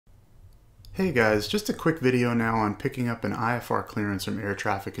Hey guys, just a quick video now on picking up an IFR clearance from air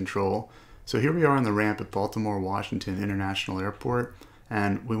traffic control. So here we are on the ramp at Baltimore Washington International Airport,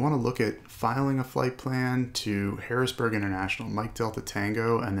 and we want to look at filing a flight plan to Harrisburg International, Mike Delta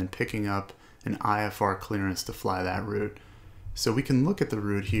Tango, and then picking up an IFR clearance to fly that route. So we can look at the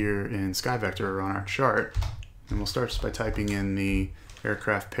route here in SkyVector on our chart, and we'll start just by typing in the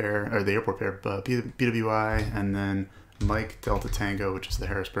aircraft pair, or the airport pair, BWI, and then Mike Delta Tango, which is the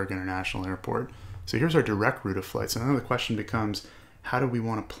Harrisburg International Airport. So here's our direct route of flight. So now the question becomes, how do we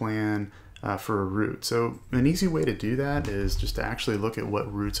want to plan for a route? So an easy way to do that is just to actually look at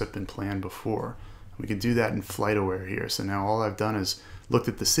what routes have been planned before. We can do that in FlightAware here. So now all I've done is looked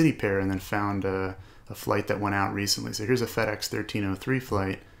at the city pair and then found a flight that went out recently. So here's a FedEx 1303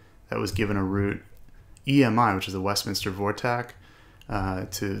 flight that was given a route EMI, which is the Westminster Vortac,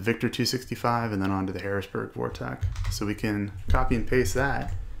 to Victor 265 and then on to the Harrisburg Vortac. So we can copy and paste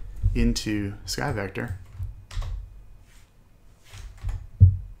that into SkyVector.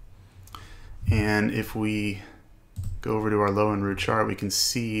 And if we go over to our low en route chart, we can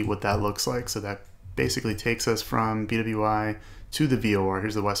see what that looks like. So that basically takes us from BWI to the VOR.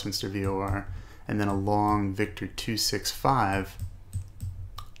 Here's the Westminster VOR, and then along Victor 265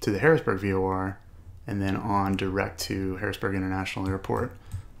 to the Harrisburg VOR, and then on direct to Harrisburg International Airport.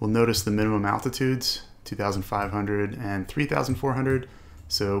 We'll notice the minimum altitudes, 2,500 and 3,400.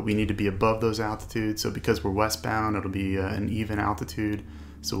 So we need to be above those altitudes. So because we're westbound, it'll be an even altitude.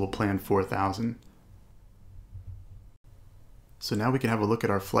 So we'll plan 4,000. So now we can have a look at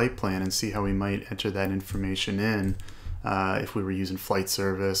our flight plan and see how we might enter that information in if we were using flight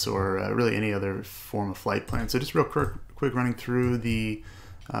service or really any other form of flight plan. So just real quick running through the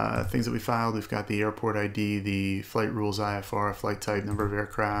things that we filed. We've got the airport ID, the flight rules IFR, flight type, number of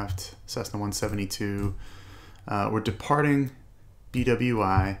aircraft, Cessna 172. We're departing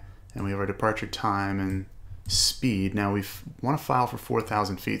BWI, and we have our departure time and speed. Now we want to file for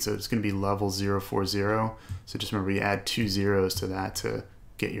 4,000 feet, so it's going to be level 040. So just remember, you add 2 zeros to that to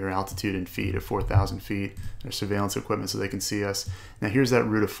get your altitude in feet at 4,000 feet. There's surveillance equipment so they can see us. Now here's that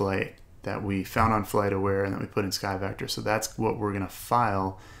route of flight that we found on FlightAware and that we put in SkyVector. So that's what we're going to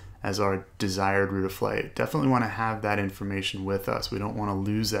file as our desired route of flight. Definitely want to have that information with us. We don't want to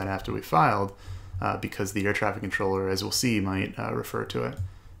lose that after we filed because the air traffic controller, as we'll see, might refer to it.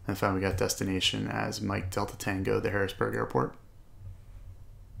 And finally, we got destination as Mike Delta Tango, the Harrisburg Airport.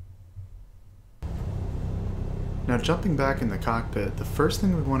 Now jumping back in the cockpit, the first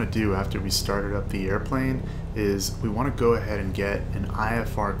thing we want to do after we started up the airplane is we want to go ahead and get an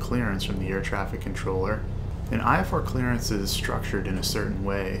IFR clearance from the air traffic controller. An IFR clearance is structured in a certain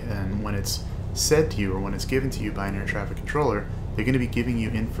way, and when it's said to you or when it's given to you by an air traffic controller, they're going to be giving you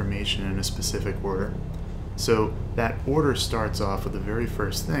information in a specific order. So that order starts off with the very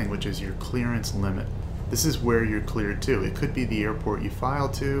first thing, which is your clearance limit. This is where you're cleared to. It could be the airport you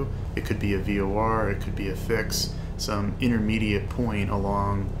filed to, it could be a VOR, it could be a fix, some intermediate point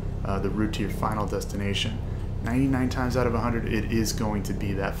along the route to your final destination. 99 times out of 100, it is going to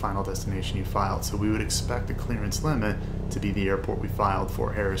be that final destination you filed. So we would expect the clearance limit to be the airport we filed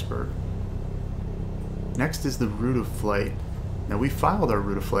for, Harrisburg. Next is the route of flight. Now we filed our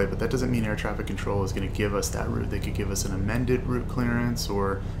route of flight, but that doesn't mean air traffic control is going to give us that route. They could give us an amended route clearance,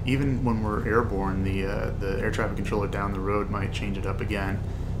 or even when we're airborne, the air traffic controller down the road might change it up again.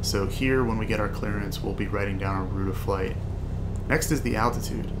 So here, when we get our clearance, we'll be writing down our route of flight. Next is the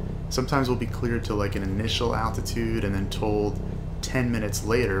altitude. Sometimes we'll be cleared to like an initial altitude and then told 10 minutes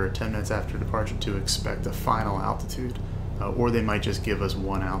later, or 10 minutes after departure, to expect a final altitude. Or they might just give us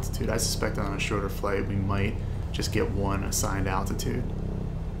one altitude. I suspect on a shorter flight, we might just get one assigned altitude.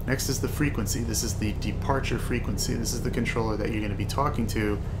 Next is the frequency. This is the departure frequency. This is the controller that you're going to be talking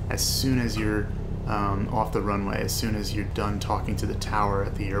to as soon as you're off the runway, as soon as you're done talking to the tower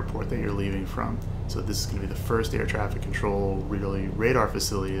at the airport that you're leaving from. So this is going to be the first air traffic control really radar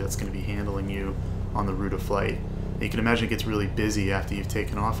facility that's going to be handling you on the route of flight. And you can imagine it gets really busy after you've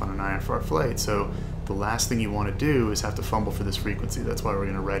taken off on an IFR flight. So the last thing you want to do is have to fumble for this frequency. That's why we're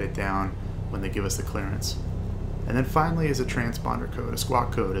going to write it down when they give us the clearance. And then finally is a transponder code, a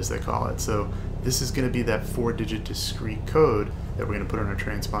squawk code as they call it. So this is going to be that 4-digit discrete code that we're going to put on our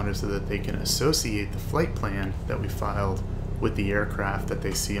transponder so that they can associate the flight plan that we filed with the aircraft that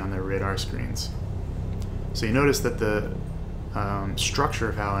they see on their radar screens. So you notice that the structure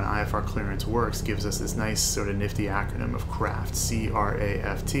of how an IFR clearance works gives us this nice sort of nifty acronym of CRAFT,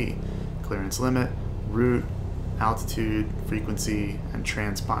 C-R-A-F-T. Clearance limit, route, altitude, frequency, and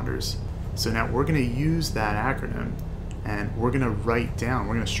transponders. So now we're going to use that acronym and we're going to write down,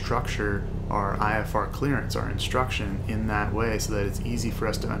 we're going to structure our IFR clearance, our instruction in that way so that it's easy for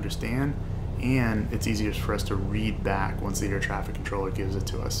us to understand and it's easier for us to read back once the air traffic controller gives it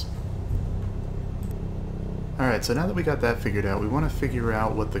to us. Alright, so now that we got that figured out, we want to figure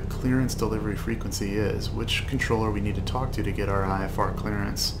out what the clearance delivery frequency is, which controller we need to talk to get our IFR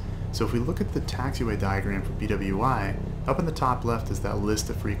clearance. So if we look at the taxiway diagram for BWI, up in the top left is that list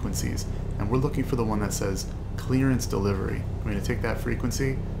of frequencies, and we're looking for the one that says clearance delivery. We're going to take that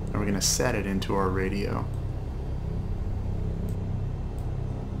frequency and we're going to set it into our radio.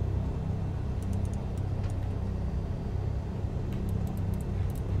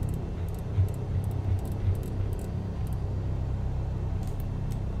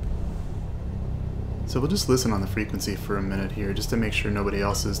 So we'll just listen on the frequency for a minute here just to make sure nobody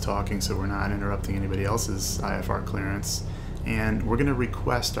else is talking so we're not interrupting anybody else's IFR clearance. And we're going to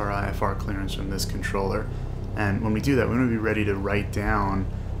request our IFR clearance from this controller. And when we do that, we're going to be ready to write down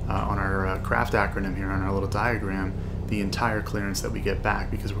on our craft acronym here on our little diagram the entire clearance that we get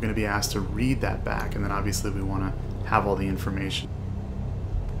back, because we're going to be asked to read that back, and then obviously we want to have all the information.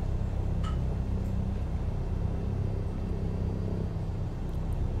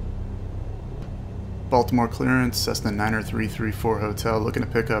 Baltimore clearance, Cessna 90334 Hotel, looking to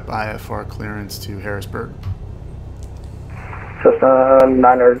pick up IFR clearance to Harrisburg. Cessna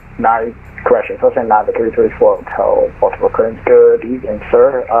 909, correction, Cessna 90334 Hotel, Baltimore clearance. Good evening,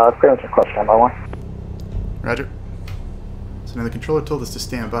 sir. Clearance request standby one. Roger. So now the controller told us to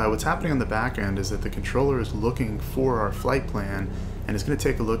stand by. What's happening on the back end is that the controller is looking for our flight plan and is going to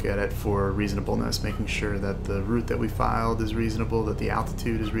take a look at it for reasonableness, making sure that the route that we filed is reasonable, that the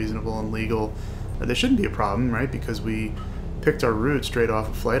altitude is reasonable and legal. There shouldn't be a problem, right? Because we picked our route straight off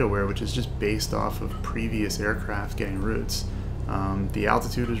of FlightAware, which is just based off of previous aircraft getting routes. The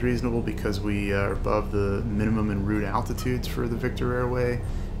altitude is reasonable because we are above the minimum en route altitudes for the Victor Airway,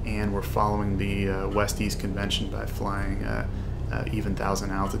 and we're following the West-East convention by flying even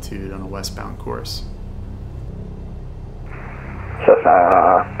 1,000 altitude on a westbound course.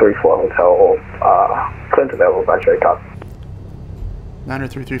 Cessna 34 Hotel, Clinton available by straight copy.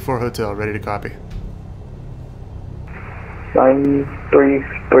 90334 Hotel, ready to copy.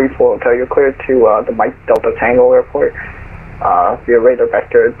 9334 Hotel, you're cleared to the Mike Delta Tango Airport via radar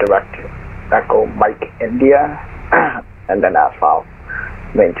vector direct Echo Mike India, and then as filed,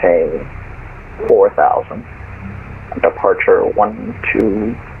 maintain 4,000. Departure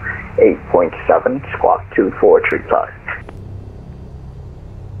 128.7, squawk 2435.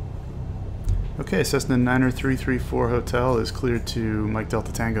 Okay, Cessna 90334 Hotel is cleared to Mike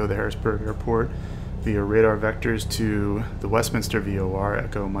Delta Tango, the Harrisburg Airport, via radar vectors to the Westminster VOR,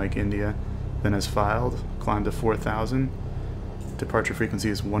 Echo Mike India, then as filed, climb to 4,000. Departure frequency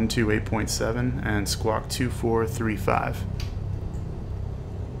is 128.7 and squawk 2435.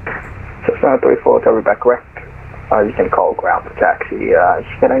 Cessna 34 Hotel, we're back correct. You can call ground for taxi, and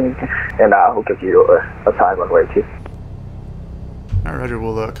we'll give you a time on way to. All right, Roger,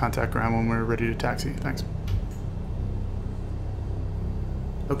 we'll contact ground when we're ready to taxi. Thanks.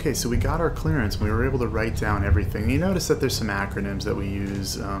 Okay, so we got our clearance and we were able to write down everything. You notice that there's some acronyms that we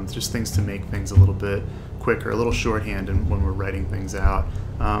use, just things to make things a little bit quicker, a little shorthand when we're writing things out.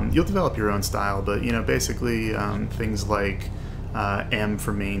 You'll develop your own style, but basically things like M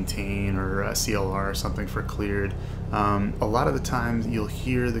for maintain or CLR or something for cleared. A lot of the times you'll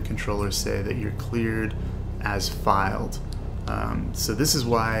hear the controller say that you're cleared as filed. So this is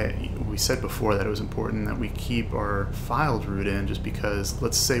why we said before that it was important that we keep our filed route in, just because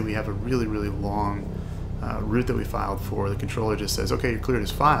let's say we have a really, really long route that we filed for. The controller just says, okay, you're cleared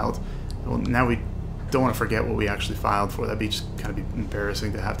as filed. Well, now we don't want to forget what we actually filed for. That'd be just kind of be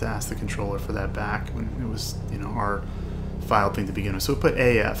embarrassing to have to ask the controller for that back when it was, our filed thing to begin with. So we put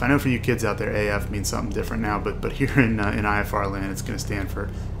AF. I know for you kids out there, AF means something different now, but here in IFR land, it's going to stand for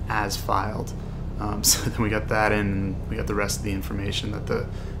as filed. So then we got that in, and we got the rest of the information that the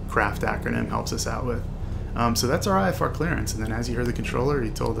craft acronym helps us out with. So that's our IFR clearance, and then as you heard the controller,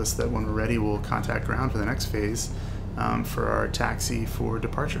 he told us that when we're ready, we'll contact ground for the next phase for our taxi for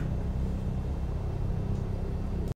departure.